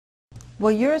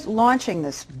Well, you're launching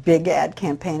this big ad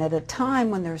campaign at a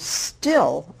time when there's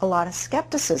still a lot of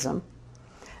skepticism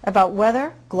about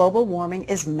whether global warming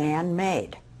is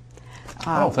man-made.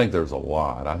 I don't think there's a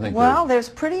lot. I think well, there's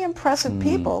pretty impressive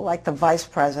people, like the vice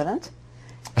president.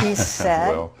 He said,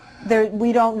 well,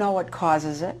 we don't know what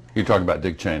causes it. You're talking about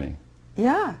Dick Cheney.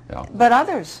 Yeah, but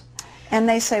others. And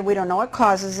they say we don't know what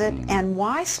causes it, and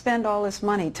why spend all this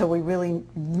money till we really,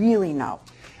 really know?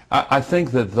 I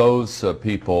think that those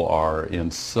people are in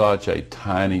such a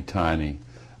tiny, tiny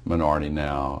minority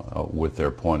now with their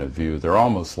point of view. They're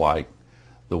almost like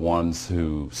the ones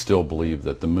who still believe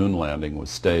that the moon landing was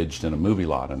staged in a movie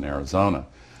lot in Arizona,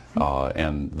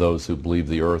 and those who believe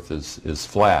the Earth is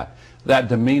flat. That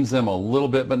demeans them a little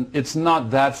bit, but it's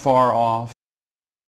not that far off.